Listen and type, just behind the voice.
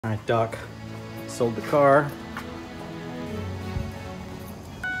All right, Doc, sold the car.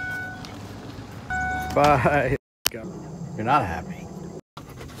 Bye. You're not happy.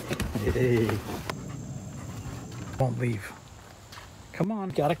 Hey. Won't leave. Come on,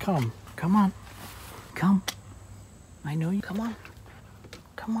 gotta come. Come on. Come. I know you. Come on.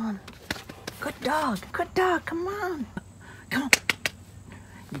 Come on. Good dog. Good dog. Come on. Come on.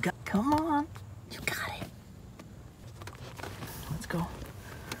 You got. Come on. You got it. Let's go.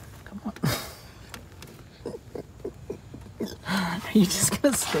 Come on. Are you just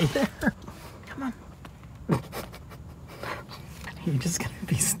gonna stay there? Come on. You're just gonna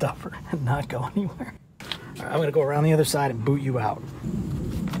be stubborn and not go anywhere. All right, I'm gonna go around the other side and boot you out.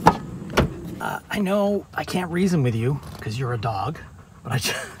 I know I can't reason with you because you're a dog, but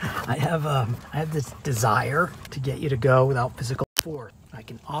I have this desire to get you to go without physical force. I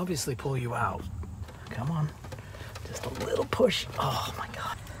can obviously pull you out. Come on, just a little push. Oh my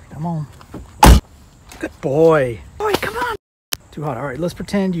God, come on. Good boy. Boy, come on. Too hot. All right, let's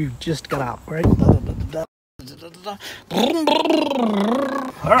pretend you just got out, right?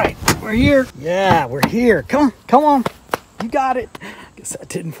 All right, we're here. Yeah, we're here. Come on, come on. You got it. Guess that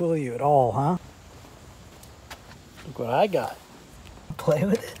didn't fool you at all, huh? Look what I got. Play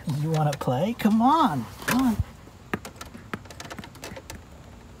with it? You want to play? Come on, come on.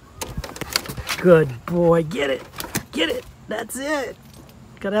 Good boy. Get it. Get it. That's it.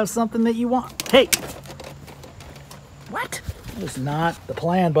 Gotta have something that you want. Hey. What? That was not the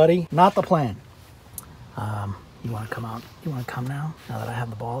plan, buddy. Not the plan. You want to come out? You want to come now that I have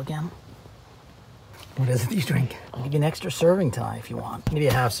the ball again? What is it that you drink? I'll give you an extra serving time if you want. Maybe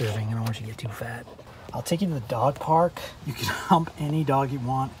a half serving. I don't want you to get too fat. I'll take you to the dog park. You can hump any dog you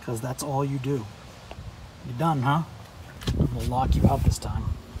want because that's all you do. You're done, huh? We'll lock you out this time.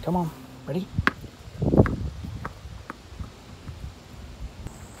 Come on. Ready?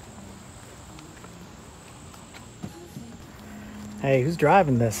 Hey, who's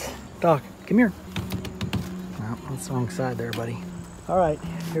driving this? Doc, come here. No, that's the wrong side there, buddy. All right,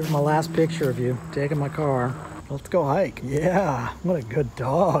 here's my last picture of you taking my car. Let's go hike. Yeah, what a good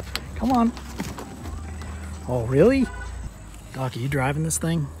dog. Come on. Oh, really? Doc, are you driving this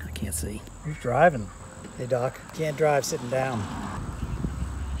thing? I can't see. Who's driving? Hey, Doc, can't drive sitting down.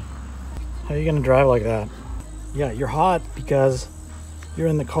 How are you gonna drive like that? Yeah, you're hot because you're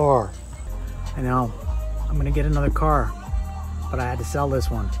in the car. I know. I'm gonna get another car, but I had to sell this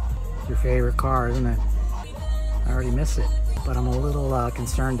one. It's your favorite car, isn't it? I already miss it, but I'm a little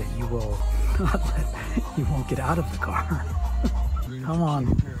concerned that you will not you won't get out of the car. Come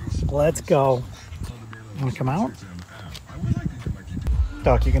on, let's go. You wanna come out?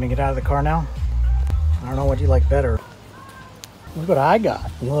 Doc, you gonna get out of the car now? I don't know what you like better. Look what I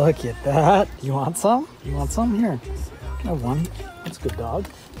got. Look at that. You want some? You want some? Here. Can I have one? That's a good dog.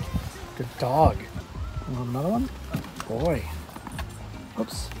 Good dog. You want another one? Boy.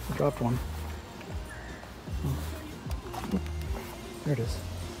 Oops, I dropped one. There it is.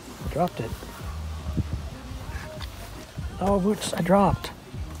 I dropped it. Oh, whoops, I dropped.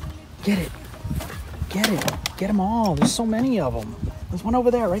 Get it. Get it. Get them all. There's so many of them. There's one over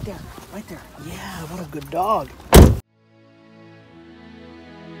there, right there. Right there. Yeah, what a good dog.